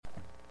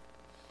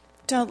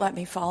don't let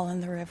me fall in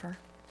the river.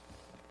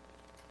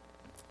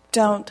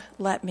 Don't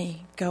let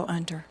me go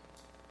under.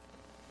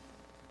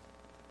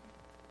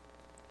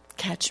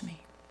 Catch me.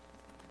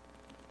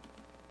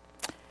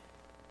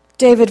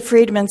 David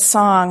Friedman's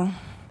song,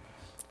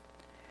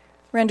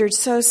 rendered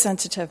so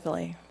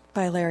sensitively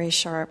by Larry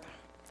Sharpe,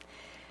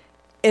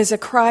 is a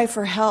cry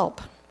for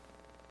help.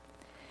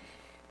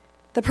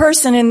 The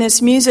person in this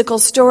musical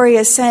story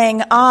is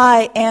saying,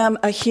 I am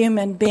a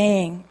human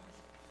being.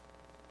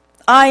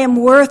 I am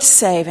worth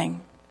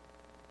saving.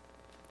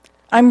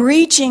 I'm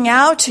reaching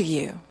out to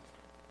you.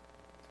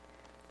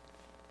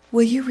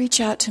 Will you reach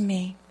out to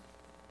me?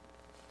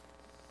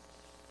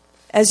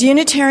 As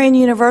Unitarian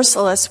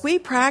Universalists, we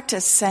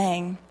practice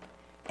saying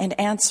and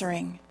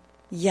answering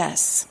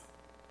yes.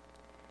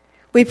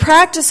 We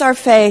practice our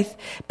faith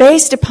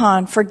based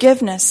upon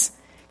forgiveness,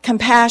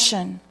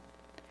 compassion,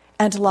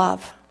 and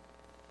love.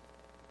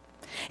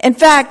 In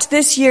fact,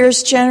 this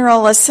year's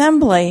General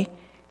Assembly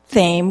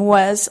theme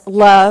was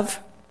Love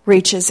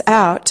Reaches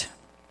Out.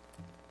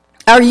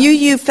 Our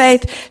UU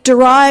faith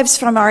derives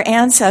from our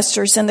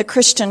ancestors in the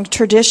Christian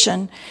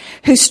tradition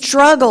who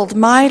struggled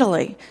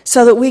mightily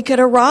so that we could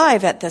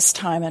arrive at this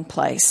time and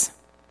place.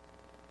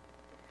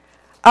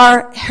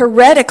 Our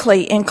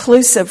heretically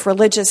inclusive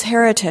religious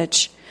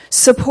heritage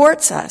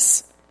supports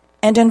us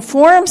and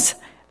informs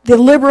the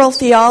liberal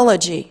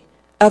theology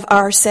of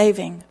our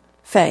saving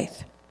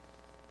faith.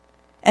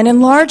 And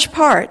in large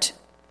part,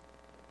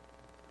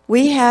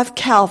 we have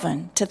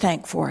Calvin to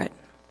thank for it.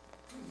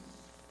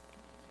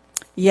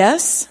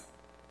 Yes,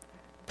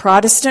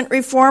 Protestant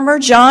reformer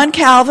John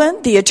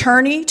Calvin, the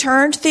attorney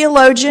turned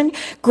theologian,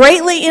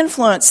 greatly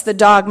influenced the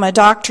dogma,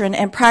 doctrine,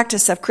 and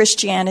practice of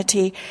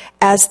Christianity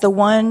as the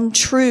one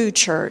true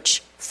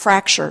church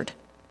fractured.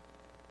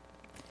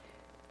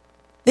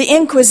 The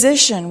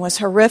Inquisition was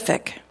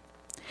horrific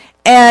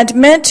and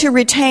meant to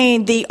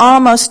retain the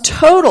almost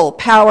total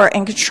power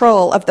and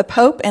control of the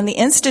Pope and the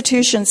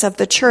institutions of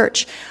the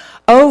church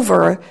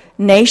over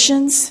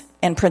nations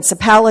and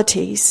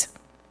principalities.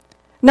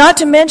 Not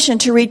to mention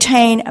to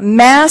retain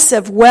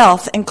massive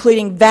wealth,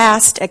 including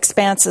vast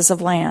expanses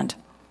of land.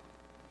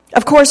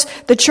 Of course,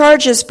 the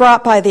charges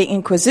brought by the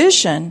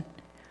Inquisition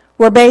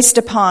were based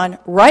upon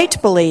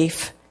right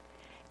belief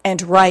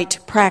and right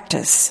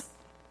practice.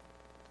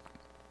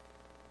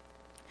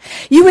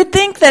 You would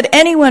think that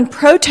anyone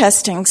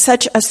protesting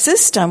such a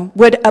system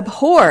would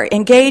abhor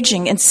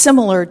engaging in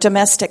similar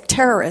domestic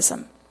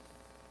terrorism.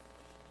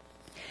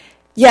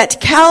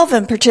 Yet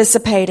Calvin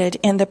participated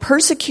in the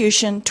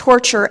persecution,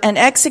 torture, and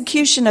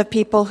execution of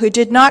people who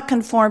did not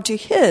conform to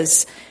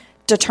his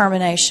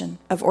determination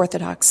of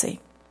orthodoxy.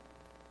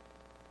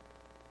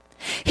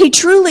 He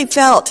truly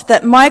felt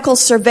that Michael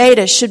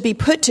Servetus should be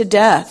put to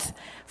death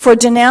for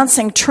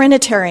denouncing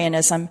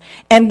Trinitarianism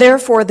and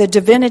therefore the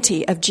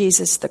divinity of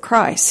Jesus the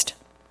Christ.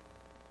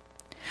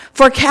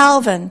 For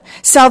Calvin,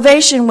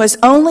 salvation was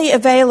only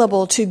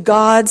available to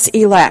God's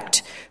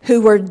elect,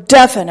 who were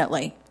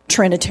definitely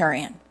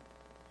Trinitarian.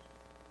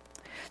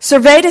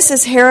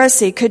 Servetus's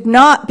heresy could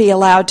not be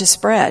allowed to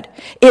spread.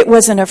 It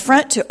was an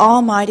affront to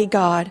Almighty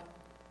God.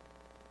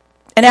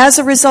 And as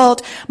a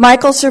result,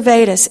 Michael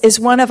Servetus is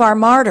one of our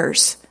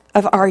martyrs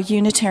of our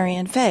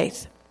Unitarian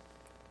faith.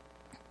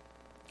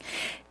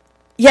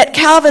 Yet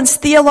Calvin's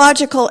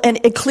theological and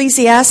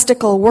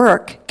ecclesiastical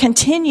work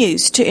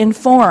continues to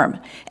inform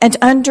and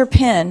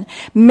underpin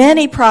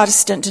many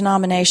Protestant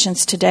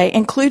denominations today,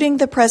 including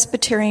the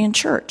Presbyterian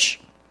Church,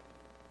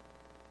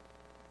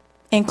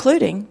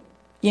 including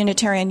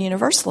Unitarian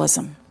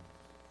Universalism.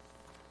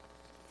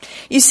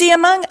 You see,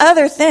 among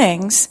other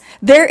things,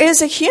 there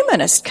is a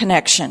humanist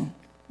connection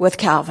with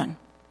Calvin.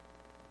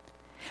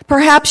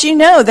 Perhaps you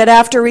know that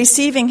after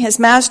receiving his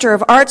Master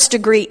of Arts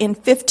degree in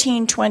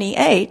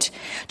 1528,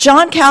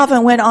 John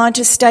Calvin went on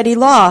to study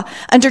law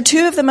under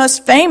two of the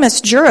most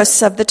famous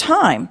jurists of the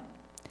time,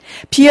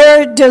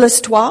 Pierre de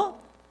l'Estoile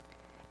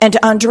and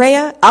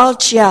Andrea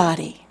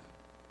Alciati.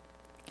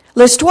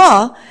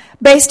 L'Estoile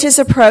based his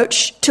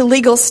approach to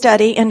legal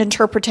study and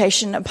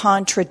interpretation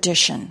upon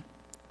tradition,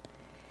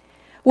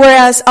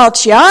 whereas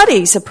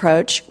Alciati's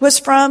approach was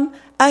from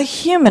a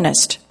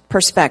humanist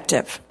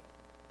perspective.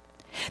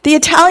 The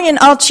Italian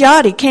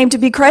Alciati came to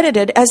be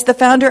credited as the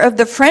founder of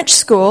the French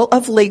school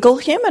of legal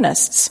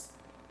humanists.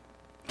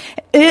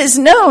 It is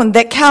known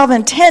that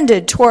Calvin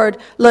tended toward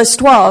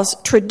L'Estoile's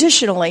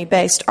traditionally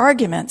based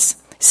arguments.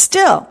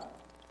 Still,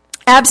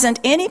 absent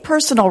any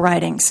personal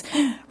writings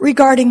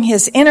regarding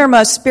his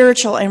innermost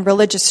spiritual and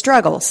religious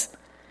struggles,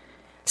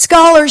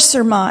 scholars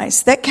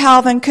surmise that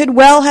Calvin could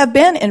well have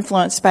been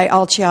influenced by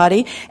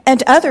Alciati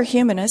and other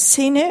humanists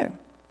he knew.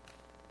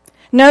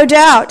 No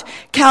doubt,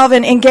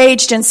 Calvin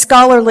engaged in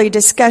scholarly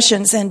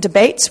discussions and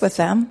debates with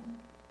them.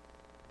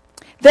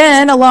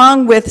 Then,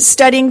 along with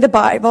studying the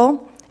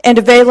Bible and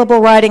available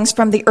writings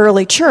from the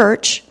early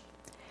church,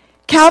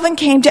 Calvin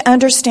came to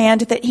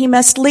understand that he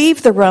must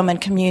leave the Roman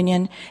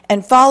communion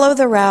and follow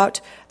the route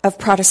of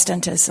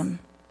Protestantism.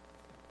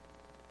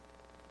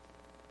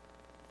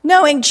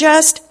 Knowing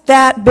just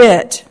that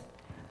bit,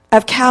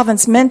 of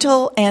Calvin's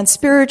mental and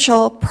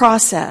spiritual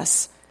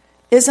process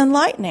is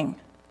enlightening.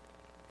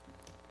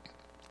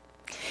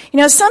 You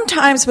know,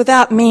 sometimes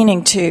without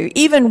meaning to,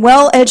 even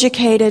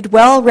well-educated,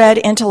 well-read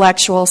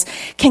intellectuals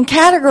can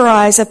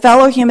categorize a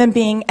fellow human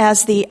being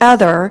as the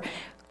other,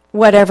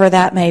 whatever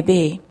that may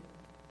be.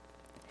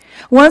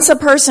 Once a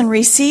person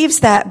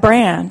receives that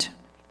brand,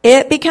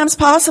 it becomes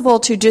possible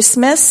to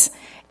dismiss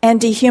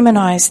and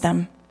dehumanize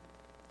them.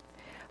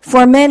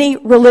 For many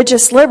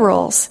religious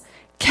liberals,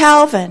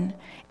 Calvin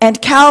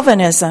and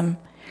Calvinism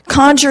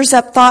conjures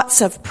up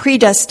thoughts of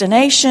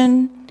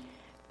predestination,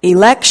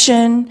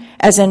 election,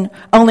 as in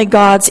only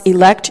God's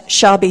elect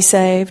shall be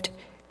saved,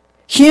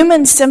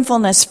 human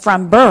sinfulness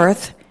from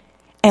birth,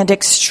 and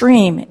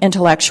extreme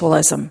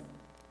intellectualism.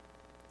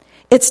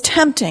 It's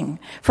tempting,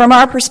 from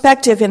our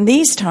perspective in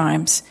these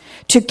times,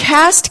 to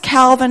cast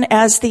Calvin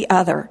as the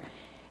other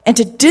and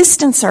to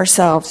distance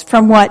ourselves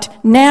from what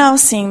now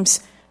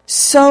seems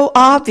so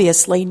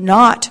obviously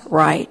not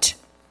right.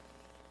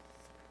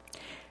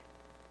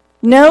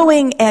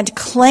 Knowing and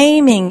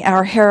claiming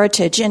our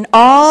heritage in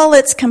all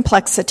its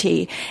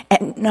complexity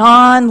and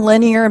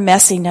non-linear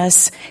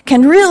messiness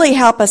can really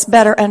help us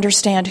better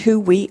understand who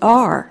we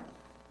are.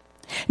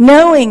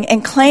 Knowing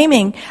and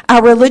claiming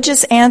our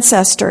religious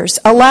ancestors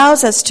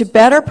allows us to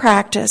better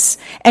practice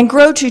and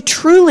grow to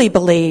truly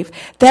believe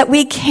that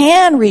we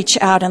can reach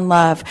out in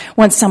love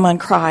when someone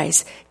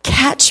cries,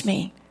 "Catch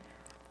me.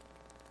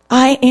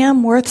 I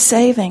am worth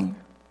saving."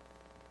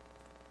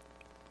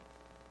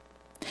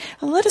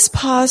 Let us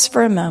pause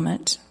for a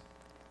moment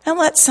and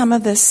let some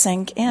of this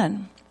sink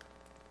in.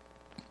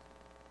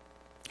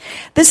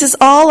 This is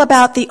all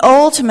about the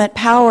ultimate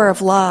power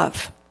of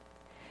love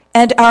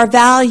and our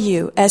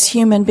value as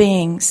human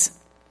beings,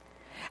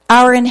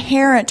 our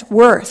inherent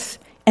worth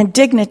and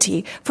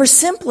dignity for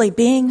simply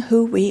being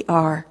who we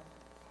are.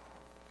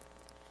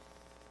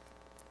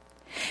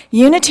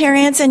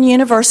 Unitarians and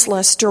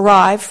Universalists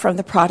derive from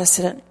the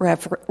Protestant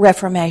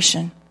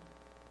Reformation.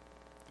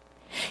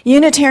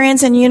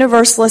 Unitarians and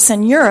Universalists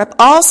in Europe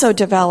also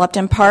developed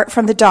in part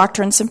from the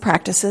doctrines and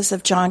practices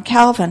of John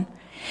Calvin,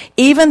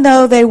 even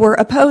though they were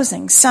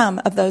opposing some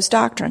of those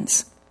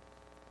doctrines.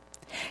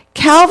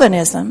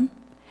 Calvinism,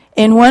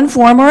 in one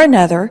form or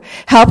another,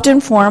 helped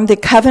inform the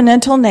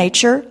covenantal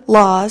nature,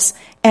 laws,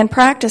 and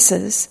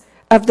practices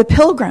of the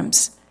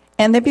Pilgrims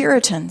and the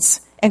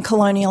Puritans in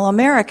colonial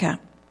America.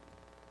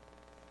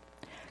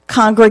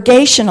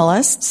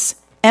 Congregationalists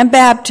and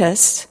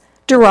Baptists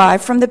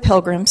derived from the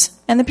Pilgrims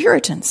and the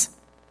Puritans.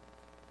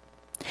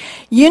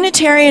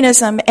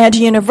 Unitarianism and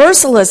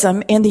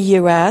Universalism in the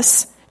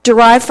U.S.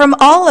 derived from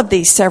all of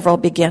these several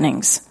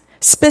beginnings,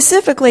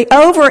 specifically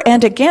over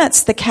and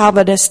against the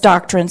Calvinist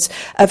doctrines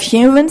of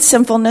human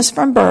sinfulness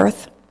from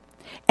birth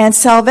and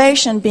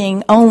salvation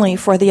being only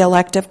for the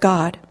elect of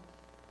God.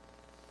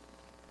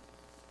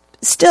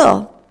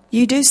 Still,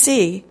 you do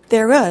see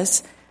there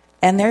was,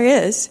 and there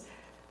is,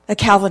 a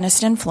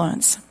Calvinist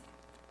influence.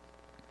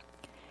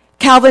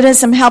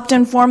 Calvinism helped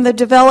inform the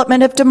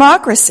development of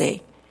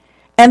democracy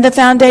and the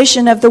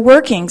foundation of the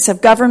workings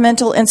of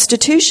governmental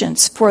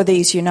institutions for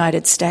these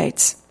United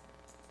States.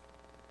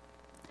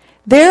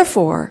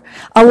 Therefore,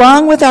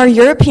 along with our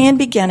European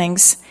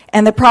beginnings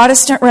and the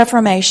Protestant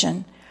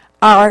Reformation,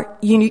 our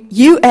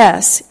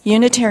U.S.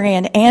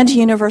 Unitarian and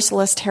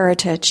Universalist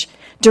heritage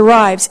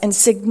derives in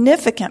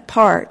significant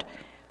part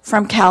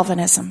from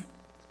Calvinism.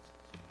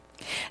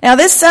 Now,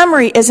 this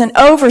summary is an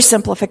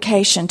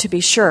oversimplification, to be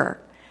sure,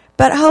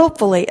 but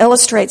hopefully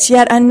illustrates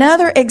yet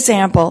another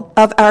example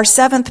of our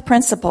seventh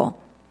principle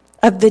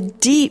of the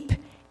deep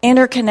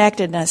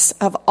interconnectedness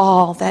of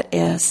all that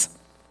is.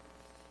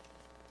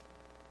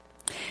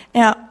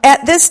 Now,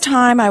 at this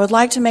time, I would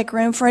like to make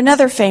room for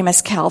another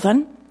famous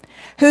Calvin,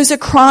 who's a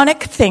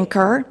chronic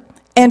thinker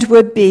and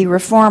would-be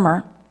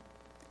reformer.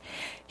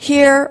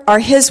 Here are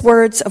his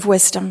words of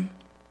wisdom.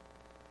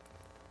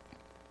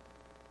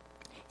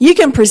 You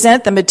can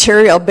present the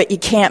material, but you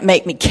can't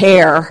make me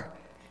care.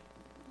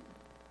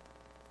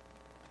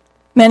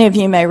 Many of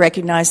you may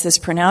recognize this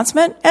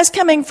pronouncement as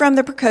coming from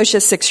the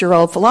precocious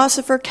 6-year-old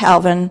philosopher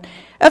Calvin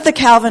of the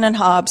Calvin and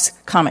Hobbes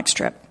comic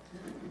strip.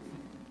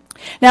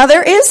 Now,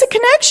 there is a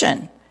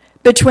connection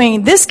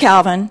between this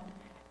Calvin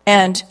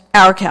and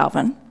our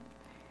Calvin.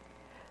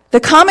 The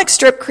comic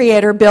strip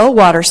creator Bill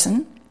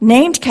Watterson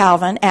named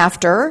Calvin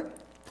after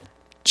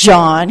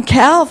John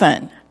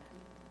Calvin.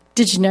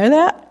 Did you know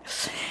that?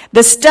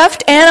 The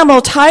stuffed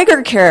animal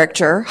tiger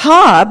character,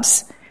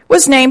 Hobbes,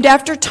 was named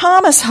after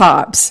Thomas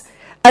Hobbes,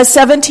 a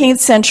 17th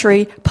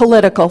century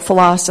political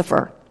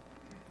philosopher.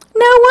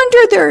 No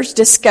wonder their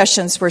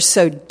discussions were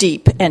so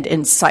deep and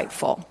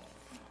insightful.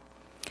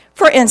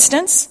 For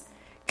instance,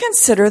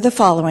 consider the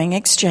following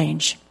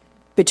exchange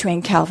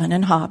between Calvin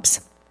and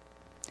Hobbes.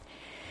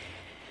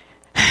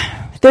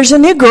 There's a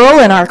new girl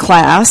in our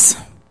class.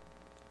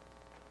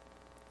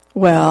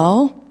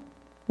 Well,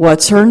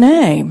 what's her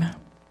name?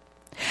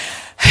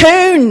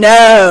 Who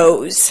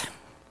knows?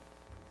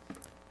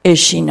 Is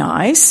she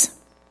nice?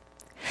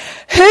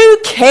 Who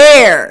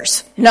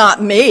cares?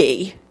 Not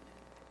me.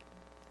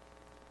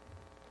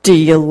 Do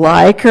you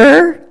like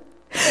her?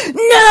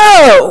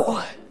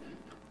 No!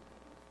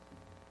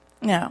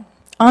 Now,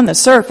 on the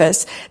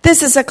surface,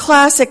 this is a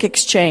classic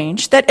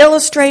exchange that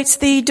illustrates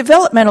the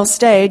developmental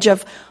stage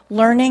of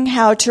learning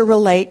how to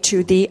relate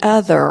to the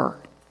other.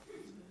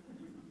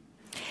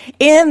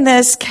 In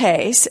this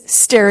case,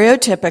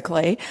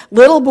 stereotypically,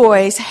 little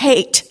boys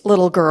hate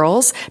little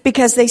girls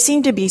because they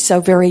seem to be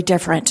so very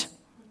different.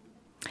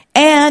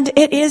 And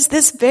it is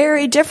this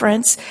very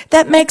difference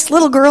that makes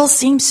little girls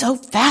seem so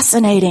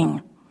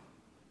fascinating,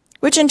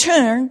 which in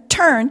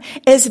turn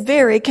is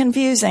very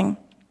confusing,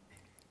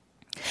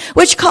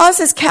 which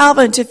causes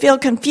Calvin to feel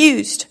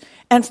confused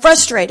and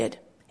frustrated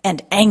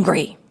and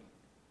angry.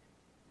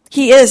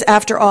 He is,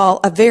 after all,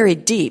 a very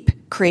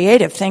deep,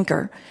 creative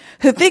thinker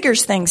who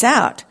figures things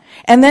out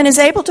and then is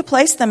able to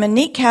place them in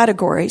neat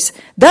categories,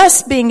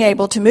 thus being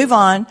able to move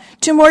on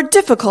to more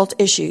difficult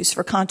issues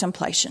for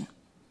contemplation.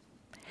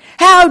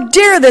 How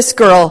dare this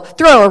girl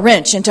throw a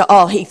wrench into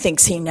all he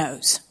thinks he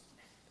knows?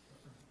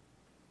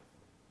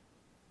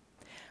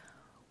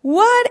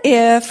 What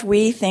if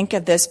we think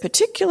of this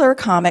particular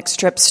comic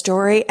strip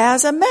story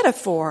as a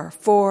metaphor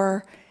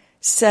for,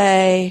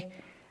 say,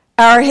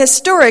 our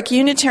historic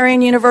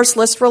Unitarian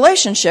Universalist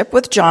relationship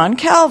with John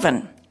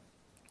Calvin?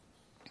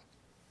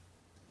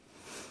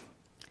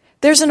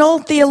 There's an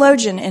old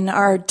theologian in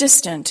our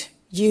distant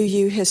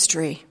UU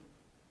history.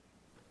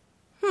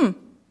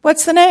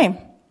 What's the name?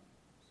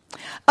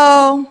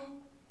 Oh,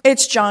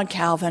 it's John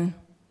Calvin.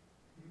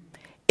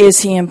 Is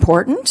he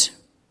important?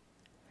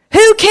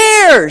 Who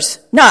cares?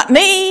 Not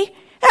me.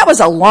 That was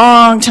a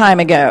long time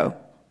ago.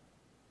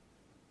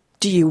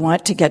 Do you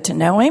want to get to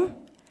know him?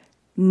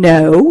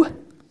 No.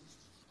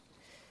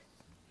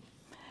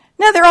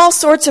 Now, there are all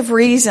sorts of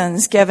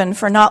reasons given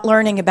for not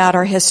learning about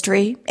our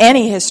history,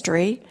 any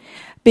history,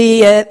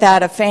 be it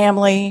that of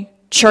family,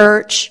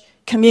 church,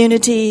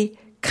 community,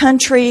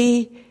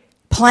 country,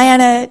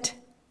 planet,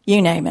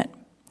 you name it.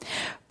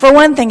 For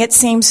one thing, it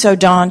seems so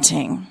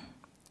daunting.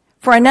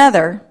 For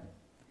another,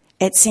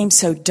 it seems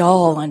so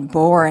dull and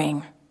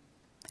boring.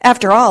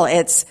 After all,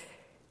 it's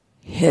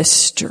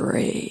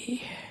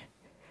history.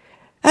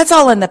 That's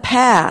all in the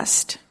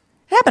past.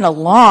 It happened a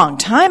long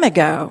time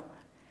ago.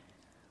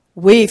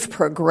 We've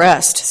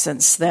progressed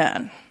since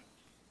then.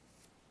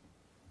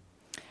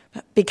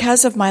 But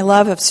because of my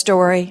love of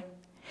story,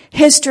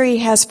 history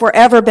has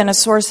forever been a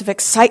source of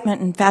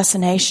excitement and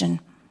fascination.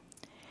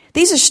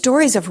 These are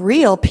stories of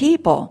real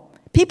people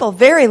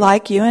very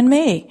like you and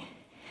me.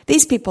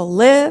 These people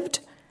lived,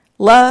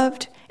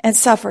 loved, and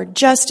suffered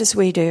just as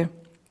we do.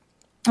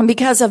 And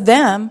because of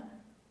them,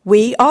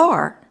 we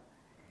are.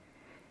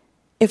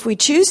 If we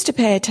choose to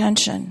pay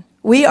attention,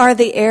 we are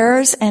the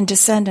heirs and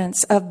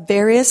descendants of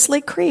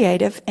variously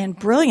creative and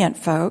brilliant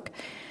folk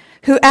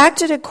who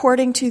acted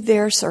according to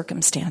their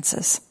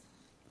circumstances.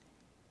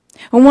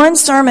 One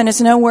sermon is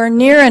nowhere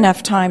near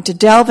enough time to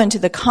delve into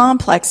the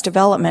complex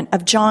development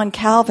of John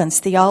Calvin's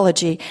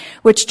theology,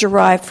 which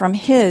derived from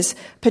his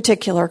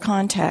particular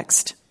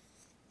context.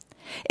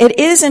 It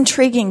is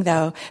intriguing,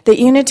 though, that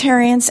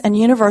Unitarians and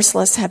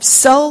Universalists have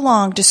so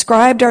long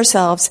described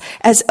ourselves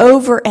as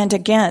over and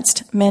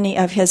against many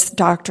of his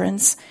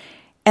doctrines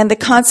and the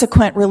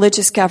consequent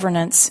religious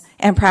governance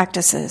and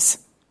practices.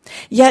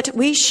 Yet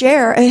we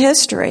share a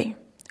history.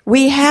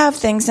 We have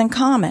things in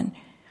common.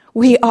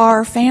 We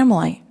are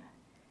family.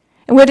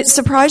 And would it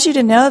surprise you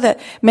to know that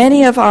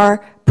many of our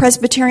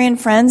Presbyterian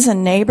friends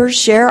and neighbors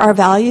share our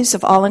values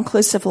of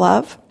all-inclusive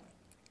love?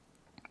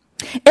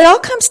 It all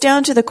comes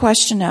down to the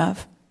question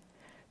of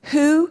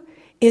who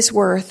is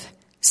worth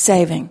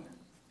saving.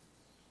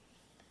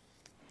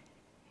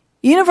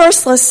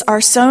 Universalists are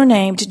so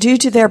named due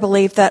to their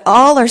belief that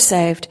all are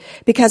saved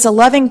because a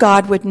loving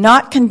God would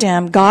not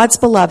condemn God's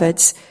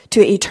beloveds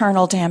to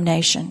eternal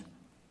damnation.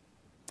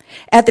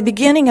 At the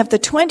beginning of the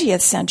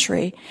 20th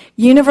century,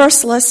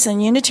 Universalists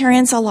and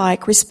Unitarians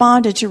alike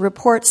responded to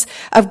reports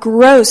of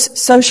gross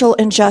social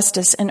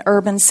injustice in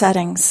urban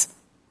settings.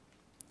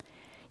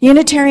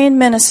 Unitarian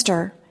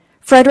minister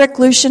Frederick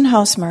Lucian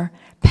Hosmer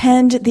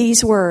penned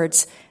these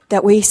words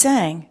that we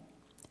sang.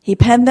 He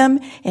penned them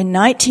in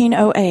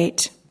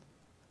 1908.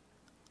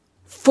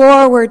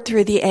 Forward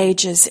through the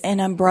ages in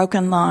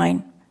unbroken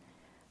line,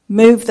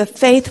 move the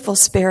faithful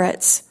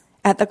spirits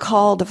at the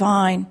call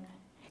divine,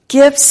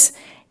 gifts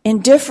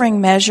in differing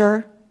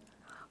measure,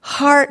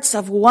 hearts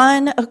of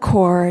one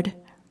accord,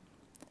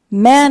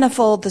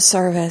 manifold the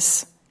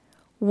service,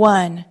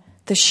 one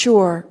the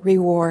sure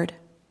reward.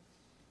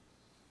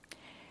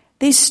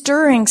 These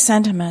stirring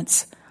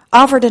sentiments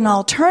offered an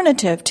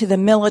alternative to the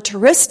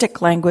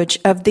militaristic language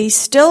of these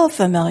still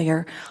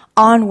familiar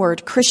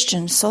onward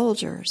Christian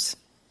soldiers.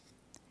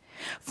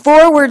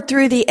 Forward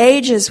Through the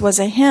Ages was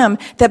a hymn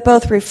that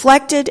both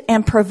reflected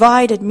and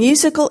provided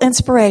musical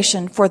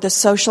inspiration for the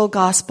social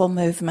gospel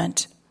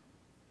movement.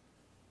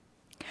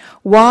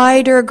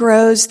 Wider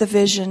grows the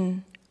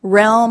vision,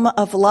 realm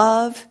of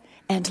love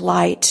and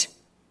light.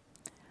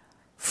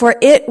 For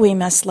it we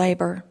must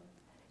labor,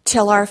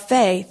 till our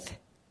faith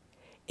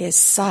is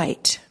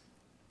sight.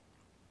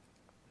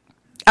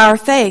 Our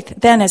faith,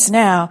 then as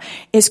now,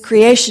 is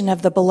creation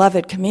of the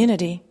beloved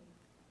community.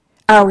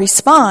 Our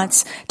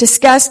response,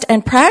 discussed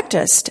and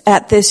practiced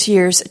at this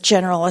year's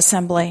General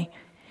Assembly,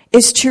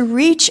 is to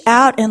reach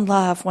out in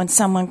love when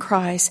someone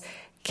cries,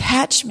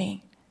 "Catch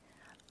me.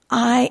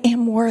 I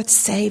am worth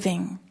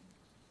saving."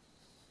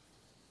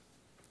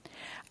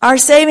 Our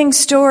saving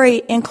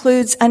story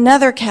includes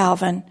another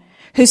Calvin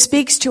who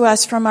speaks to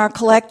us from our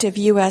collective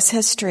U.S.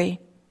 history.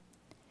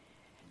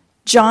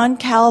 John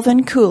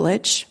Calvin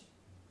Coolidge,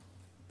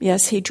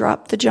 yes, he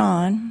dropped the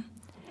John,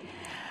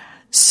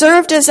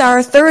 served as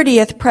our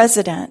 30th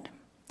president,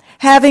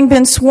 having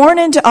been sworn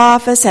into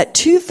office at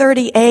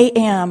 2:30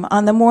 a.m.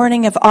 on the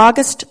morning of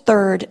August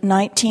 3rd,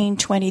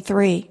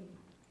 1923.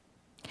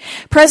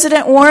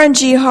 President Warren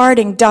G.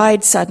 Harding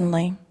died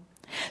suddenly.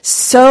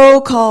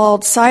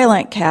 So-called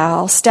Silent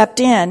Cal stepped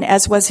in,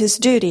 as was his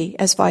duty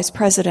as vice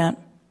president.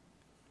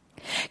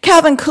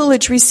 Calvin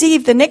Coolidge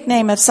received the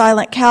nickname of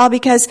Silent Cal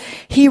because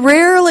he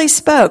rarely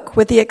spoke,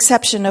 with the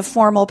exception of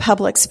formal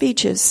public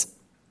speeches.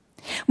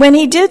 When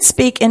he did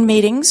speak in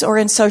meetings or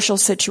in social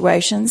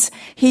situations,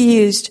 he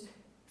used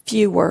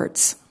few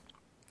words.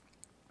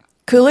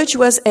 Coolidge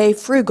was a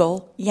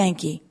frugal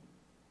Yankee.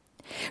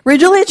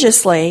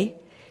 Religiously,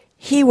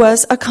 he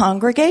was a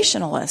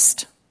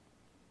Congregationalist.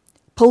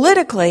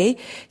 Politically,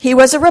 he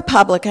was a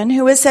Republican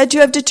who is said to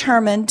have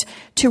determined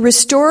to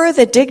restore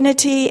the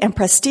dignity and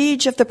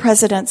prestige of the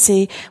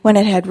presidency when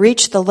it had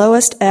reached the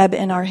lowest ebb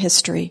in our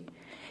history,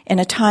 in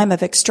a time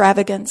of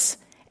extravagance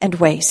and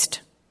waste.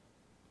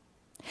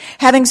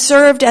 Having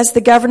served as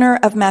the governor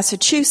of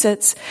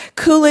Massachusetts,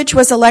 Coolidge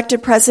was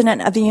elected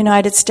president of the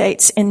United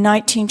States in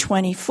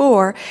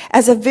 1924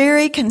 as a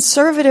very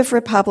conservative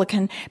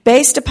Republican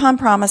based upon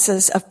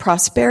promises of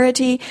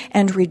prosperity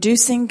and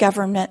reducing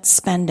government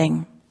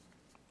spending.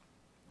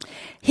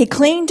 He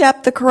cleaned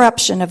up the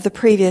corruption of the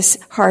previous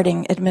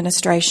Harding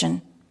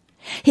administration.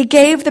 He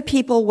gave the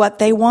people what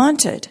they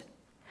wanted: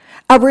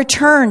 a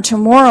return to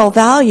moral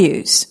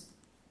values,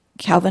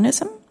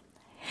 Calvinism,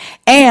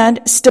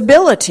 and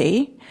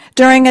stability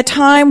during a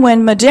time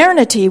when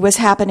modernity was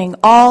happening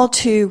all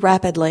too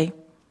rapidly.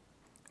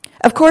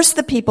 Of course,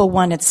 the people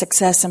wanted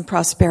success and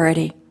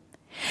prosperity.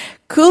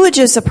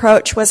 Coolidge's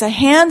approach was a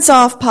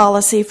hands-off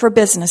policy for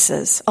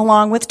businesses,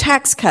 along with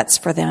tax cuts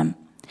for them.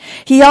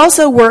 He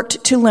also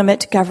worked to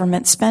limit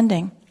government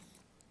spending.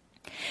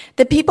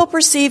 The people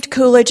perceived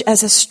Coolidge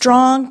as a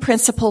strong,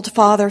 principled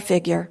father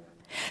figure,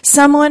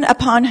 someone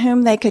upon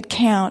whom they could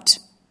count.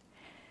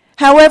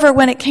 However,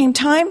 when it came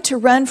time to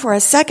run for a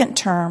second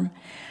term,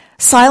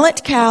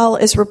 Silent Cal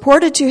is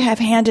reported to have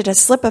handed a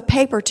slip of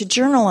paper to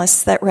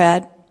journalists that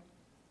read,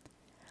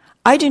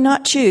 "I do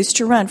not choose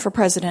to run for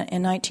president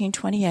in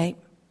 1928,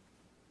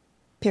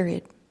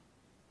 period."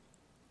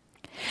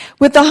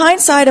 With the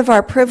hindsight of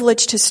our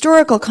privileged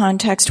historical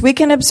context, we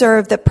can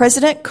observe that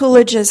President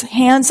Coolidge's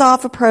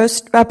hands-off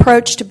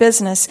approach to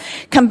business,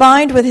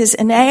 combined with his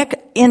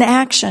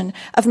inaction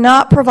of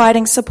not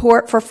providing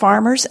support for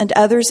farmers and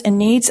others in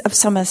need of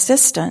some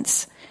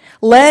assistance,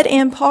 led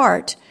in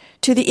part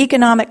to the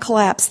economic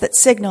collapse that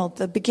signaled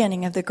the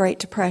beginning of the Great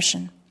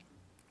Depression.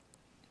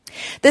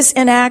 This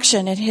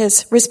inaction and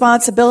his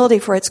responsibility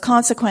for its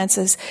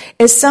consequences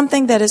is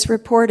something that is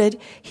reported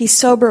he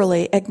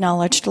soberly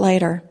acknowledged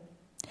later.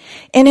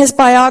 In his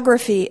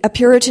biography, A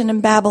Puritan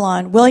in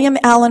Babylon, William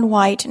Allen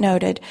White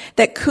noted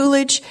that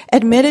Coolidge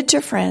admitted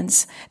to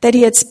friends that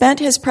he had spent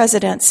his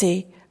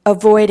presidency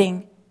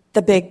avoiding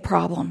the big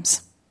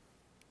problems.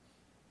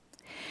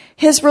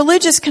 His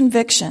religious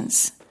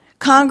convictions,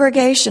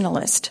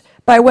 Congregationalist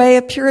by way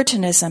of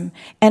Puritanism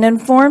and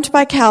informed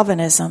by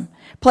Calvinism,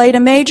 played a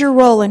major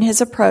role in his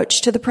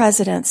approach to the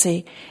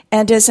presidency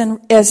and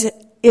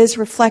is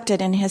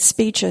reflected in his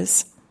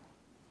speeches.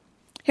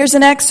 Here's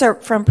an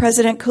excerpt from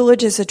President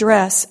Coolidge's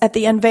address at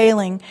the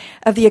unveiling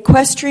of the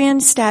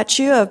equestrian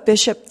statue of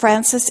Bishop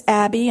Francis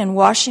Abbey in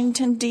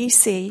Washington,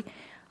 D.C.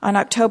 on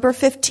October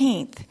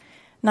 15th,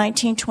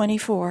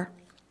 1924.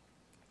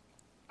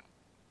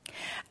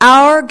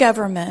 Our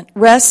government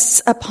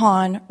rests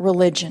upon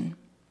religion.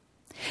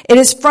 It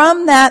is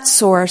from that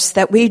source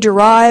that we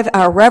derive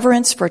our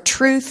reverence for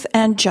truth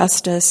and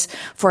justice,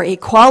 for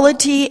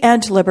equality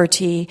and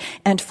liberty,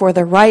 and for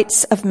the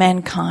rights of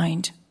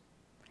mankind.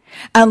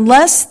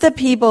 Unless the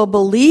people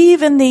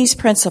believe in these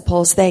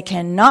principles, they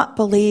cannot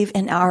believe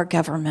in our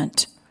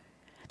government.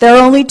 There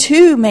are only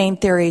two main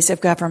theories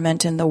of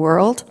government in the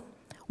world.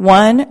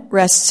 One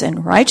rests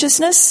in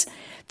righteousness,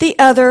 the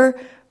other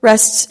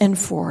rests in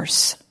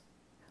force.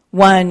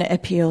 One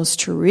appeals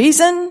to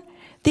reason,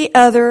 the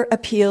other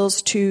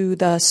appeals to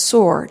the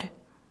sword.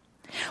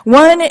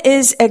 One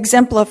is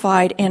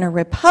exemplified in a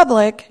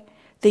republic,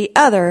 the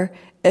other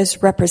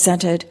is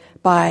represented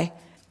by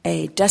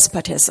a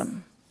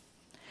despotism.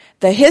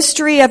 The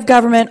history of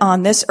government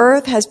on this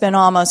earth has been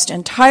almost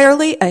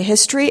entirely a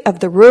history of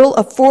the rule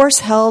of force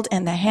held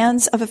in the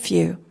hands of a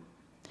few.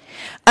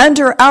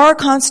 Under our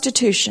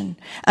Constitution,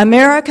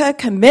 America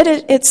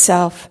committed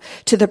itself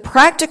to the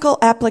practical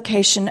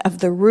application of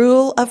the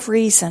rule of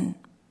reason,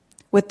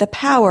 with the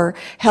power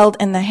held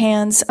in the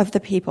hands of the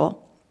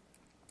people.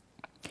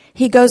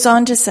 He goes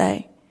on to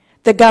say,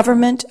 the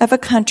government of a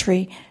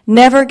country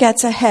never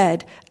gets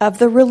ahead of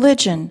the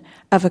religion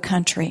of a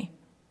country.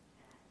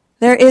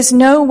 There is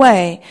no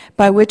way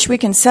by which we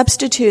can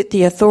substitute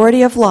the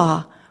authority of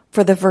law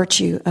for the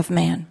virtue of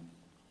man.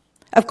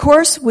 Of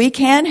course, we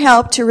can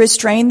help to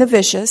restrain the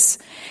vicious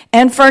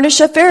and furnish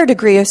a fair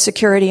degree of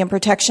security and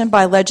protection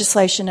by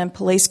legislation and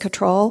police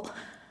control.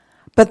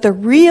 But the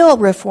real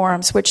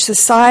reforms which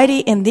society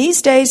in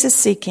these days is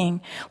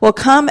seeking will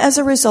come as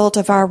a result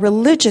of our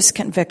religious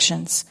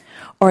convictions,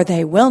 or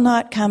they will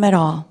not come at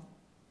all.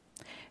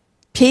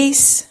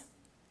 Peace,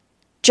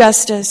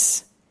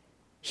 justice,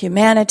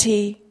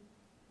 humanity,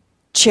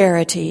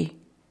 charity,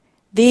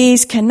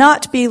 these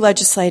cannot be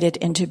legislated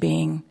into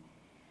being.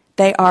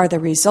 They are the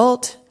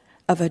result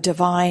of a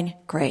divine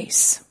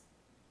grace.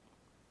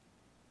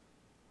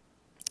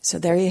 So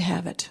there you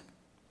have it.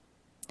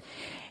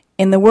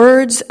 In the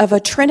words of a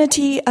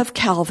trinity of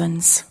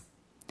Calvins,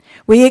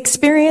 we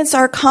experience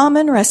our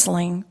common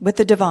wrestling with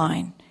the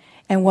divine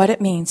and what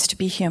it means to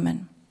be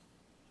human.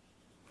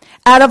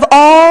 Out of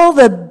all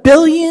the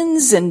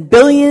billions and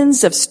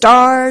billions of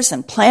stars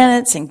and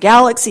planets and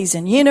galaxies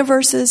and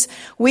universes,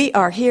 we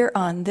are here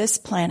on this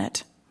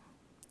planet.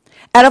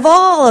 Out of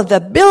all of the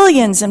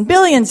billions and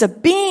billions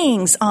of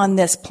beings on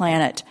this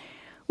planet,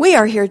 we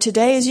are here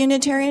today as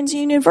Unitarians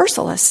and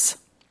Universalists.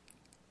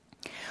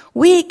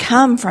 We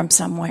come from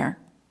somewhere.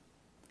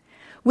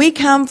 We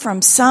come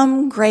from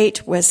some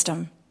great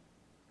wisdom.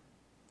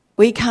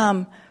 We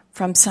come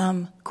from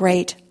some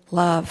great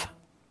love.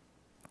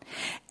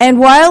 And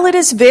while it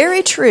is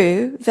very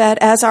true that,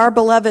 as our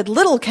beloved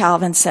little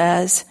Calvin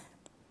says,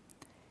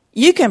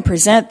 you can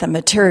present the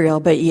material,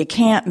 but you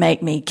can't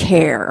make me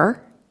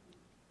care,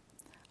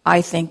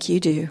 I think you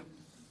do.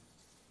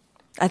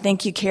 I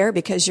think you care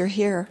because you're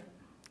here.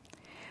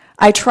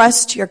 I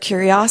trust your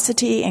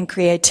curiosity and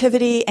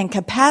creativity and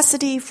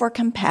capacity for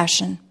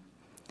compassion.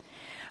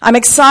 I'm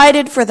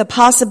excited for the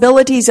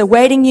possibilities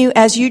awaiting you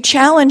as you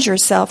challenge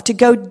yourself to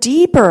go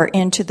deeper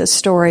into the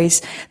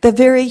stories, the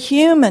very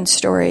human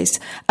stories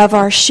of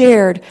our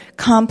shared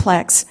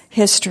complex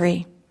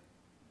history.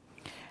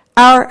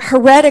 Our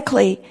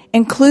heretically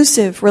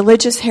inclusive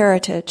religious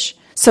heritage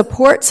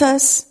supports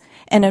us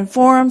and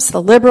informs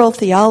the liberal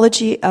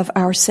theology of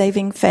our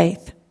saving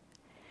faith.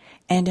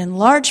 And in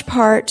large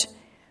part,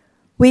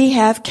 we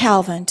have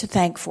Calvin to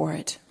thank for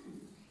it.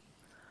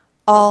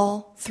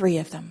 All three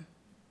of them.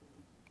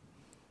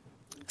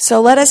 So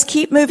let us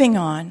keep moving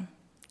on,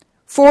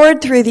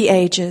 forward through the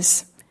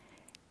ages,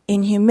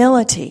 in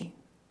humility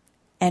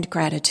and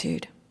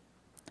gratitude.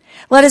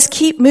 Let us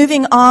keep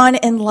moving on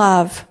in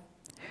love,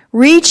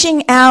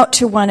 reaching out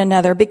to one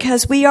another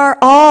because we are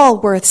all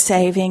worth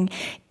saving,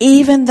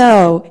 even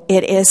though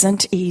it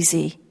isn't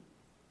easy.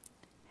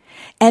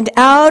 And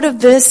out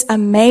of this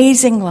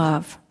amazing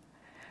love,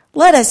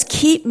 let us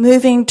keep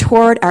moving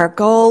toward our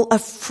goal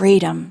of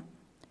freedom,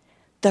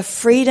 the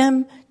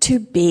freedom to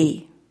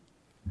be.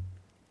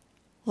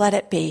 Let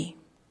it be.